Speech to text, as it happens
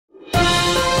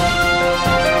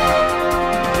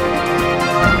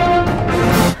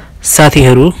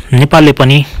साथीहरु, नेपालले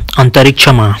पनि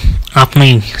अन्तरिक्षमा आफ्नै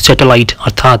सैटेलाइट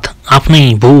अर्थात आफ्नै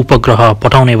भूउपग्रह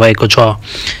पठाउने भएको छ।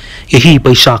 यही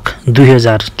वैशाख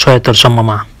 2076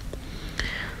 सम्ममा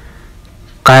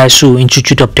कायासु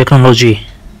इन्स्टिट्युट अफ टेक्नोलोजी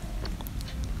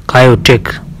कायोटेक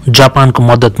जापानको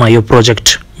मद्दतमा यो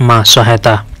प्रोजेक्टमा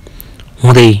सहायता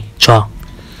हुँदैछ।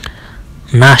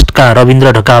 नास्ट का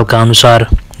रविन्द्र ढकालका अनुसार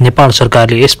नेपाल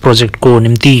सरकारले यस प्रोजेक्टको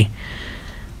निम्ति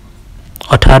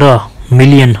 18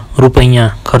 मिलियन रुपैयाँ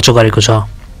खर्च गरेको छ।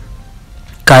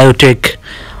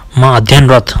 कायोटेकमा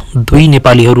अध्ययनरत 2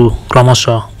 नेपालीहरू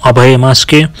क्रमशः अभय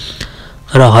मास्के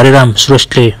र हरेराम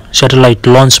श्रेष्ठले सैटेलाइट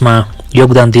लन्चमा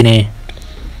योगदान दिने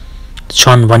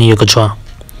छन् भनिएको छ।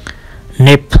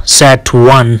 NepSat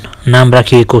 1 नाम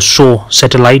राखिएको सो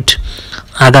सैटेलाइट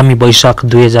आगामी वैशाख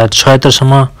 2076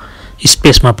 सम्म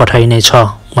स्पेसमा पठाइनेछ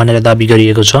भनेर दाबी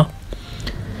गरिएको छ।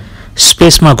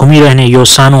 स्पेसमा घुमिरहने यो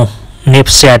सानो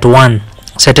NepSat 1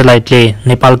 सैटेलाइटले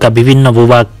नेपालका विभिन्न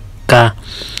भूभागका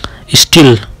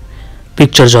स्टिल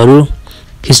पिक्चर्सहरू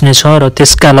खिच्नेछ र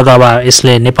त्यसका लगावा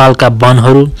यसले नेपालका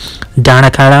वनहरू,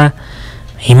 डाँडाकाँडा,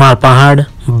 हिमाल पहाड,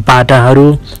 बाटाहरू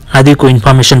आदिको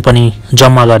इन्फर्मेसन पनि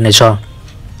जम्मा गर्नेछ।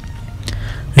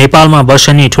 नेपालमा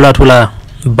वर्षेनी ठूला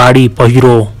बाढी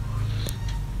पहिरो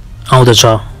आउँदछ।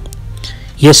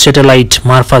 यस सैटेलाइट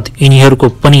मार्फत यिनीहरूको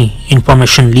पनि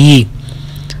इन्फर्मेसन लिई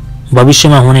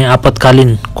भविष्यमा हुने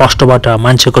आपतकालीन कष्टबाट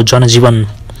मान्छेको जनजीवन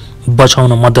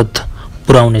बचाउन मद्दत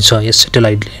पुर्याउनेछ। यस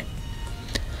सैटेलाइटले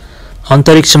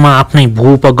अन्तरिक्षमा आफ्नै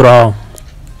भूउपग्रह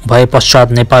भए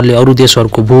पश्चात नेपालले अरू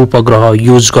देशहरूको भूउपग्रह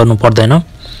युज गर्नु पर्दैन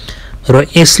र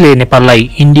यसले नेपाललाई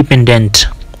इन्डिपेन्डेन्ट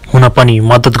हुन पनि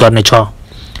मद्दत गर्नेछ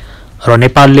र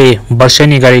नेपालले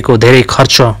वर्षेनी गरेको धेरै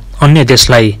खर्च अन्य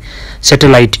देशलाई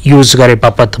सैटेलाइट युज गरे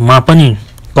बापतमा पनि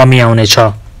कमी आउनेछ।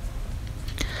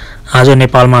 आज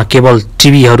नेपालमा केवल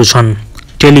टिभीहरू छन्,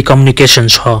 टेलिकम्युनिकेसन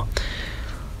छ,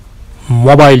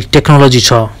 मोबाइल टेक्नोलोजी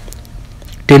छ,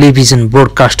 टेलिभिजन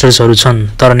ब्रोडकास्टर्सहरू छन्,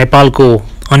 तर नेपालको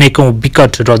अनेकौं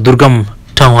विकट र दुर्गम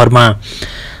ठाउँहरूमा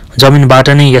जमिनबाट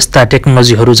नै यस्ता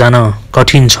टेक्नोलोजीहरू जान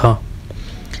कठिन छ।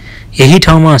 यही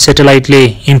ठाउँमा सैटेलाइटले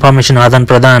इन्फर्मेसन आदान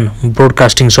प्रदान,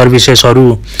 ब्रोडकास्टिङ सर्भिसेसहरू,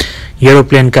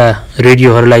 एरोप्लेनका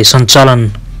रेडियोहरूलाई सञ्चालन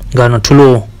गर्न ठूलो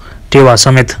टेवा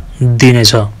समेत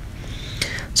दिनेछ।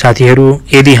 साथीहरू,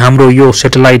 यदि हाम्रो यो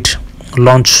सैटेलाइट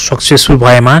लन्च सक्सेसफुल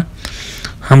भएमा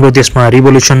हाम्रो देशमा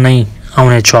रिभोल्युसन नै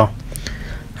आउनेछ।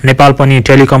 नेपाल पनि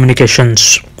टेलिकम्युनिकेसन्स,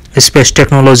 स्पेस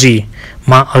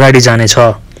टेक्नोलोजीमा अगाडि जानेछ।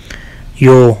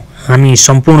 यो हामी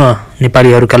सम्पूर्ण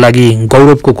नेपालीहरूका लागि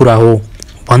गौरवको कुरा हो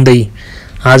भन्दै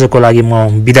आजको लागि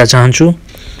म बिदा चाहन्छु।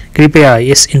 कृपया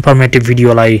यस इन्फर्मेटिभ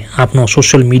भिडियोलाई आफ्नो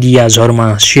सोशल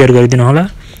मिडियाजहरुमा शेयर गरिदिनु होला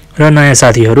र नयाँ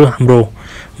साथीहरू हाम्रो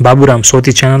बाबुराम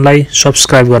सोती च्यानललाई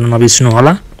सब्स्क्राइब गर्न नबिर्सनु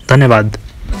होला। धन्यवाद।